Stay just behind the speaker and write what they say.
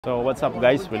So what's up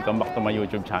guys? Welcome back to my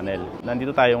YouTube channel.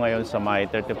 Nandito tayo ngayon sa my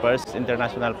 31st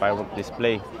International Fireworks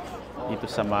Display dito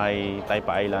sa my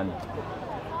Taipa Island.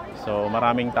 So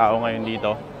maraming tao ngayon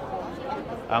dito.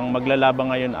 Ang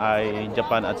maglalabang ngayon ay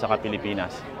Japan at saka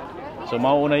Pilipinas. So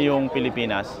mauuna yung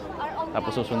Pilipinas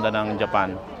tapos susundan ng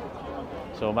Japan.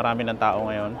 So marami ng tao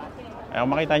ngayon. Ay, kung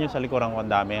makita nyo sa likuran ko,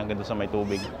 ang dami hanggang doon sa may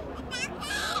tubig.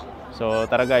 So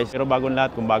tara guys, pero bagong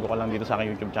lahat, kung bago ka lang dito sa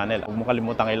aking YouTube channel, huwag mo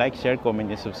kalimutang i-like, share,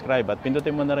 comment, and subscribe. At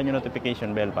pindutin mo na rin yung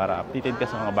notification bell para updated ka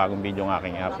sa mga bagong video ng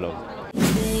aking i-upload.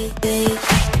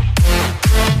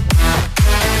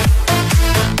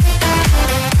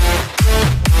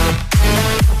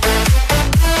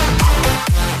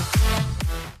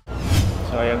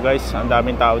 So ayan guys, ang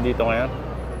daming tao dito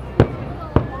ngayon.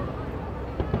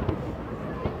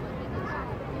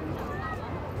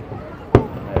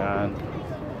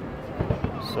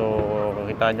 So,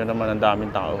 kakita nyo naman ang daming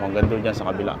tao hanggang doon dyan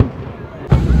sa kabila.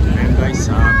 Ayan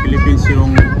guys,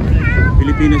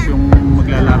 Pilipinas yung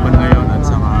maglalaban ngayon at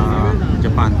saka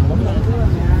Japan.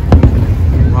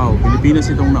 Wow,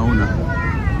 Pilipinas itong nauna.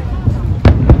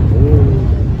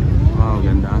 Wow,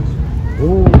 ganda.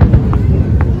 Oh.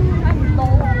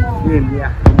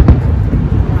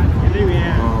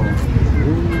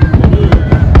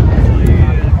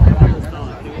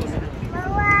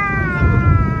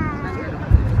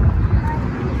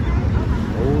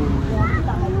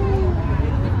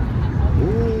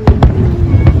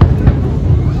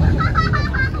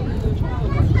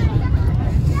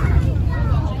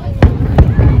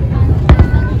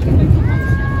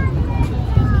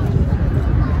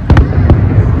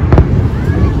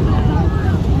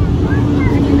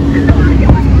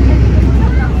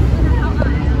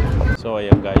 So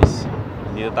ayan guys,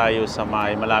 dito tayo sa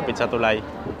may malapit sa tulay.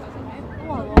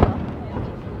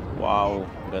 Wow,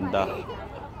 ganda.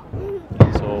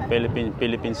 So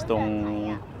Philippines tong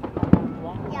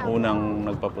unang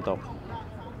nagpaputok.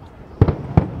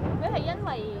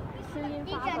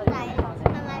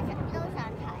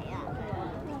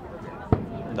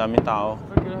 Daming tao.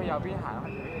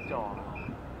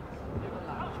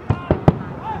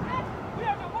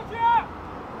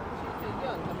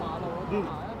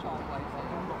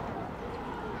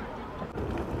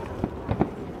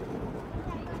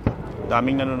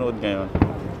 Daming nanonood ngayon.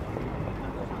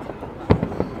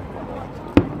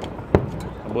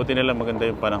 Mabuti nila maganda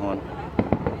yung panahon.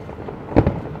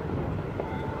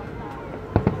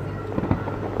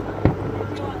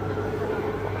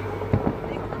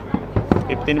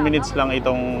 $15 minutes lang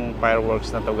itong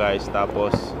fireworks na to guys.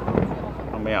 Tapos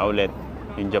mamaya ulit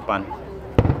yung Japan.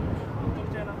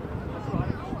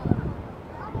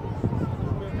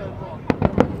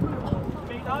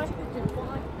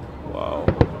 Wow.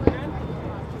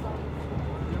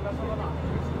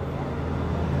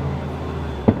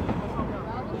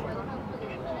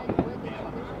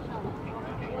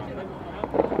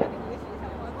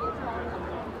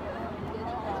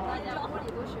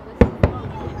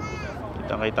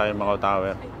 Kita tayo Macau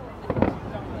Tower.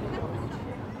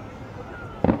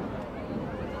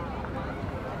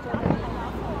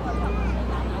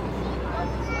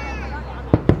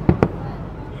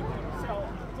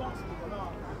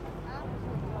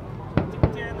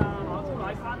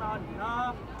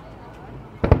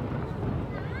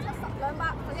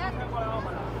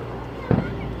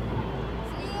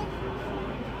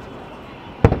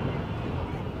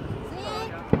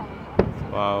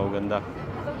 Wow, ganda.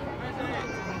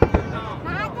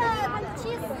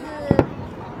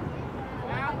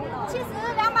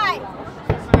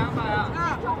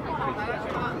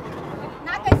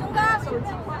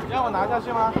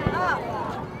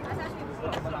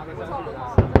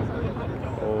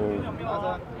 Oh.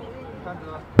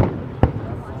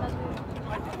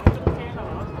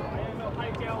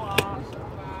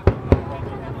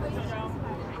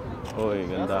 Uy,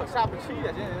 ganda.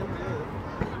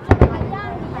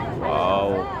 Wow.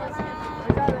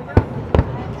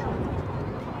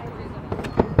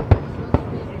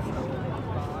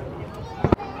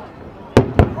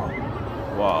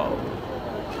 Wow.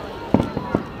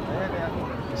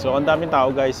 So ang daming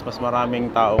tao guys, mas maraming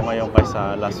tao ngayon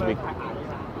kaysa last week.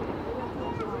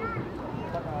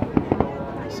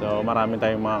 So marami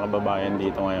tayong mga kababayan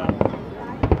dito ngayon.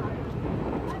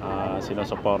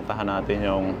 Sinusuportahan natin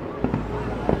yung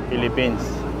Philippines.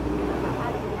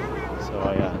 So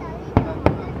ayan.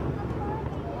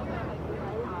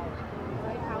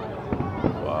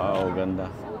 Wow, ganda.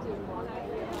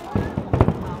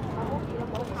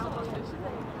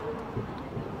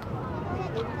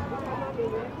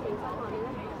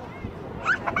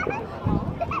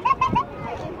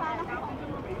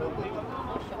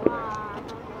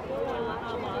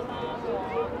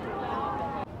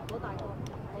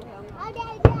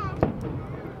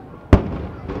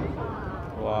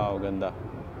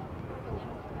 Ganda.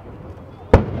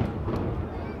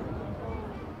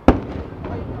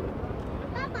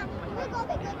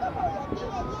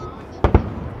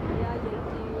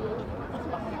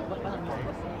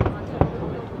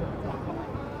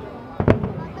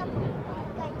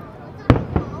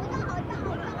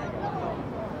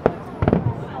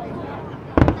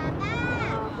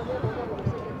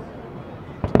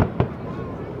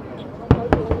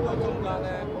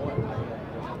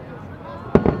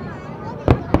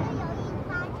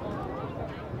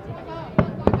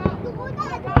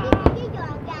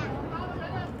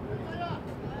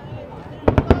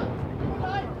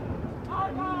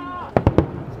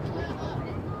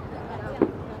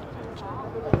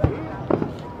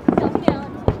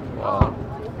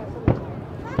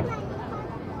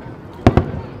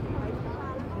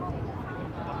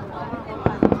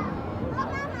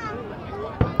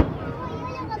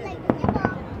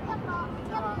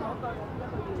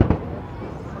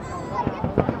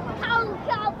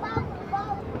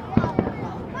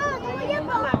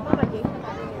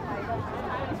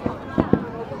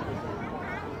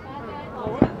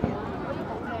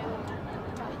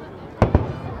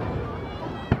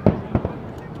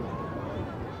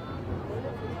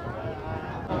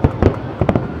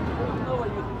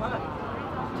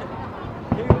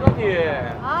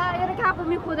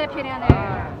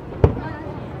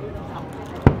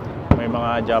 May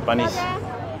mga Japanese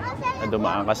na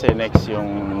dumaan kasi next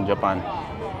yung Japan.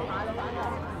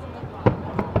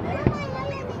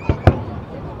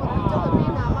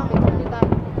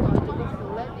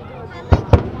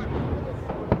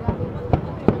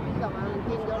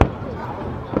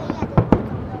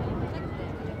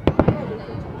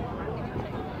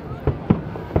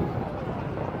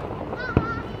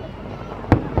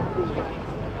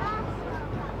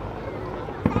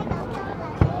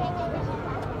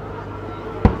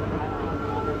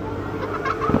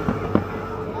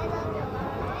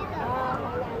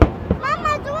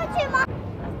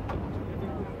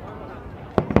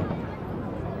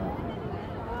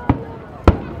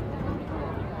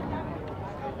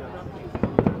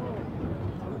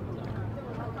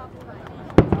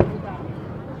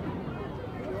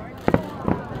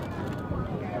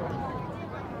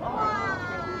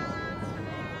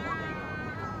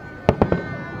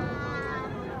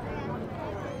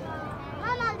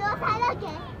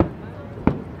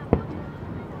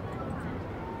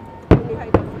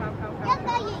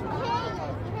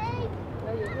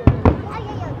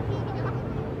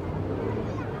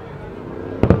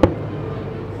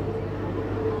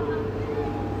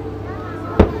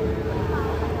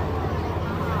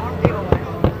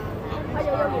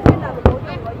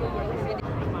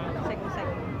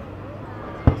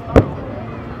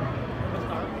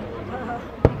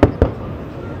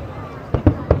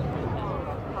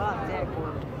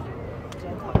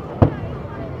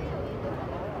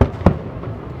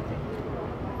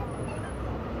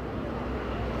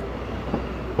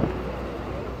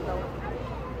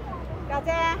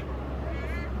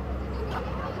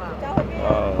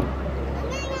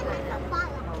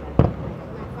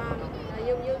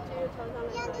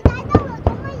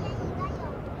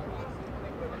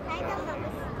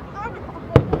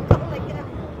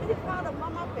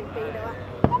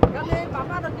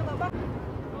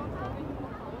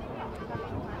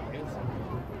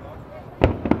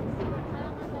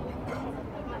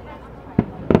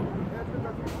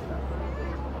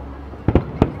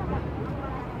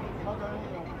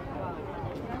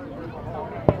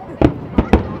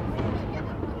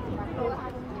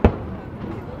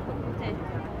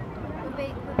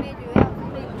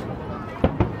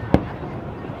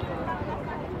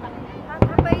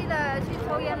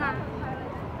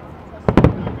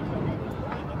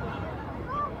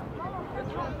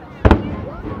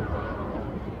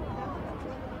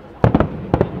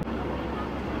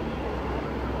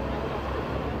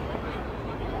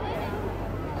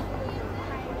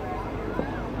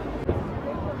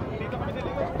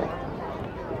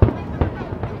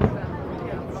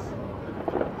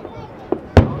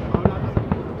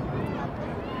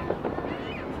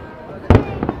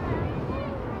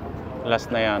 Last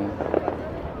na yan.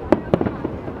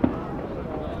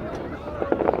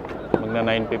 Magna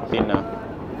 9:15 na.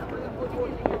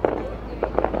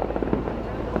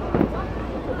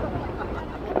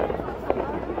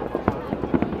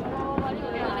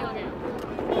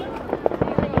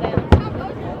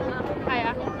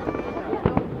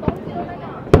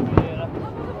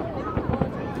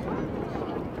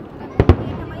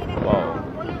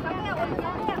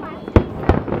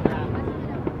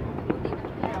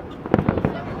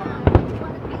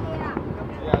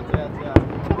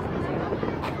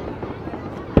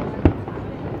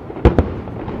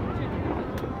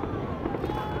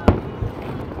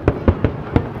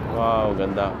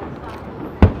 ganda.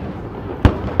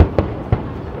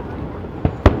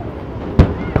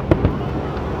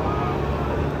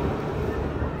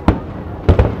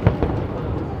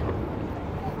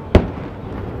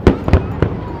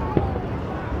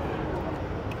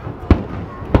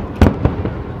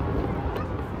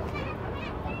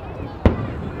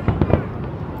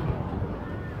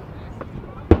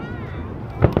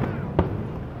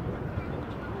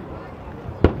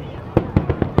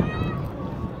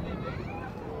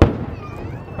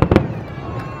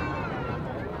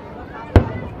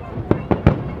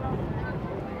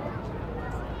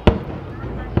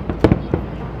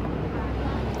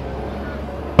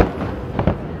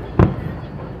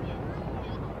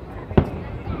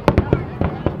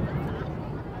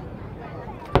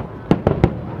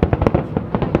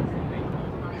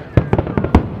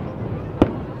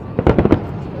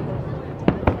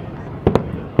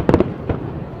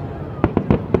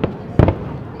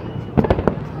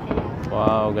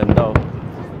 Wow, ganda oh.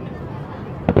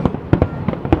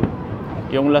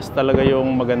 Yung last talaga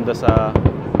yung maganda sa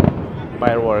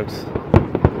fireworks.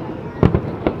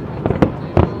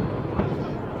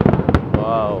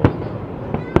 Wow.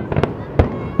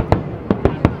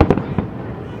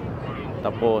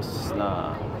 Tapos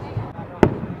na.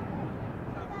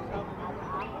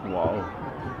 Wow.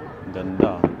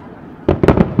 Ganda.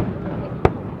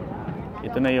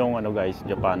 Ito na yung ano guys,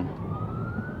 Japan.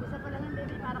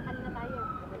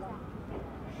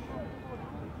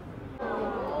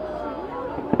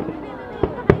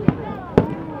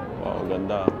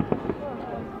 Ganda.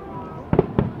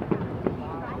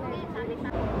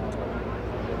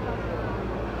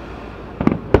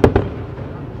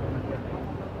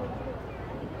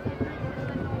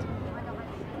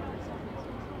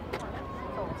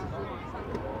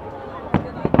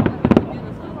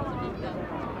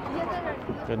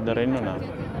 Ganda rin nun ah.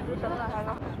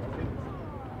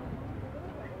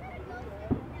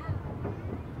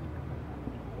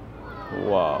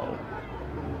 Wow.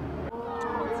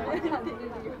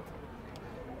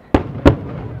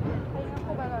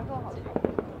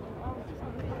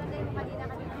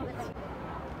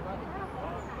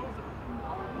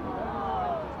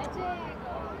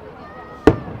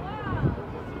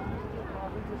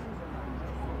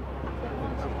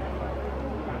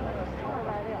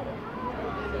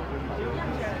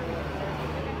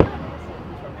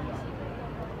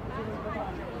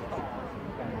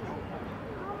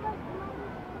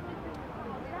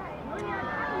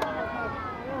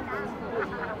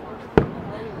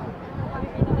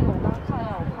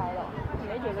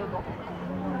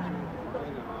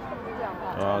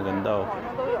 Wow, ganda oh.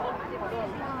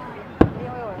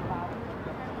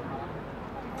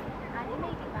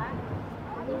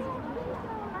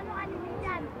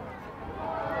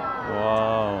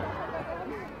 Wow.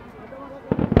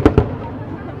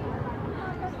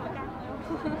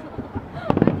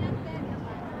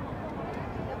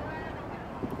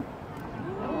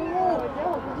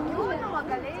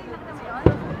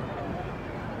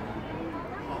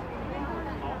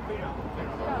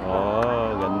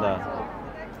 Oh, ganda.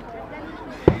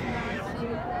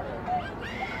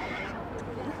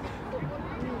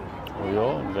 Oh,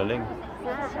 yun, galing.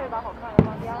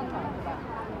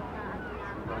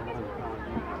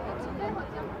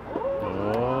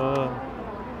 Oh.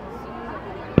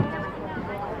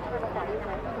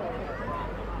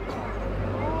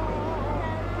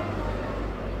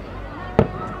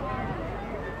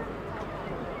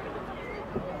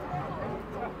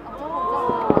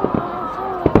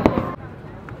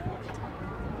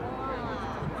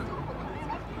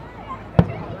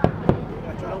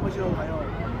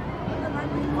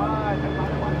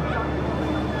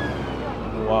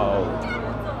 Wow.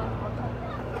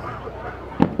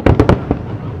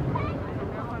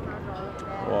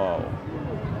 Wow.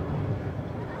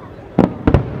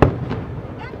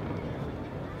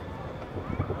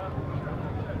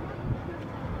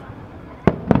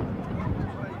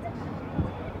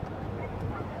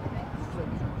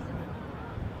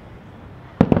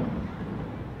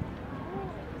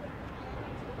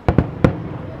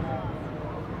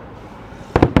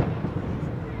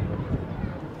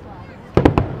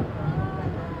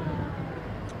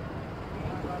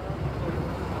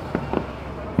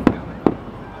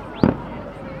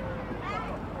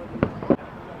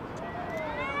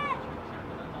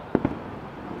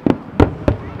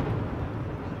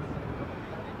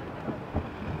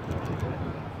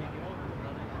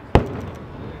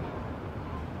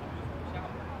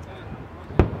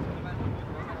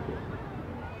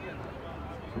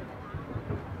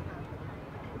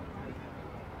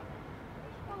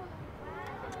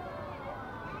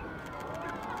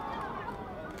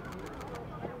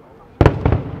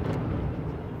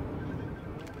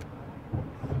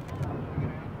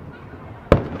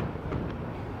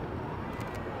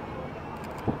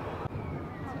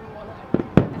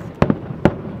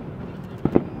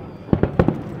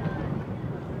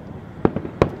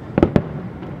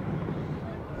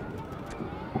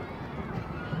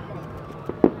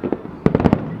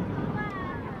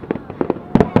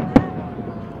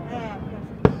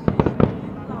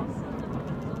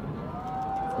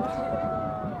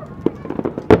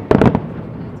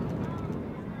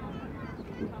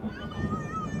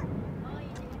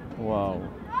 Wow.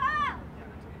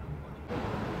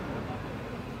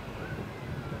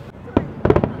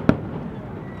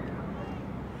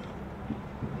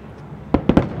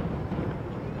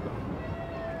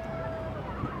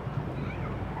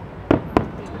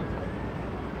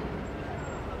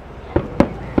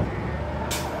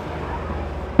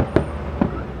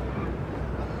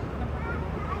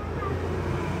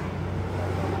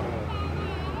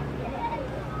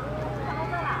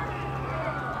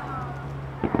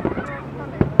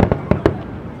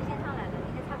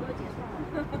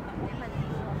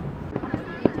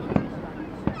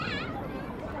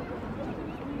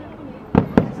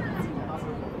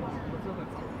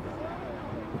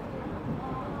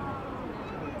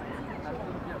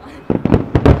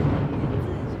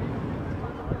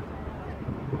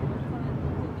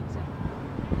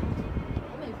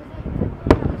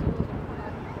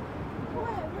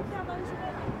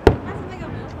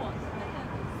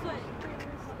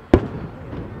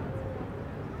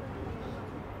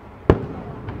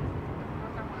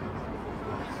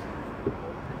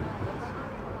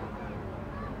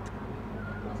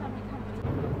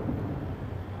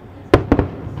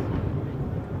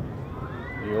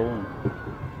 Yun.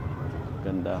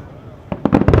 Ganda.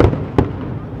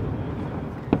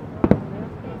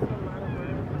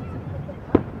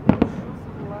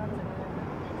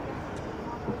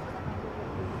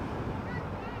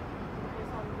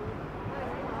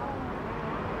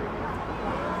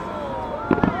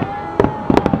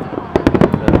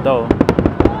 Ganda oh.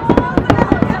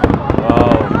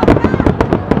 Wow.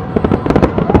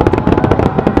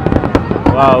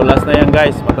 Wow, last na yan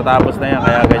guys. Matatapos na yan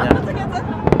kaya ganyan.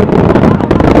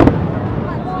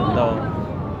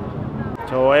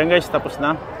 So ayan guys, tapos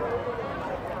na.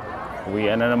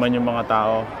 Uwian na naman yung mga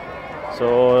tao. So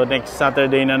next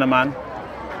Saturday na naman,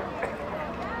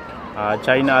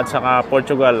 China at saka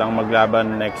Portugal ang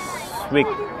maglaban next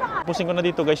week. Tapusin ko na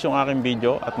dito guys yung aking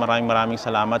video at maraming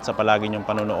salamat sa palagi niyong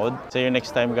panonood. See you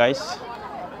next time guys.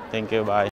 Thank you, bye.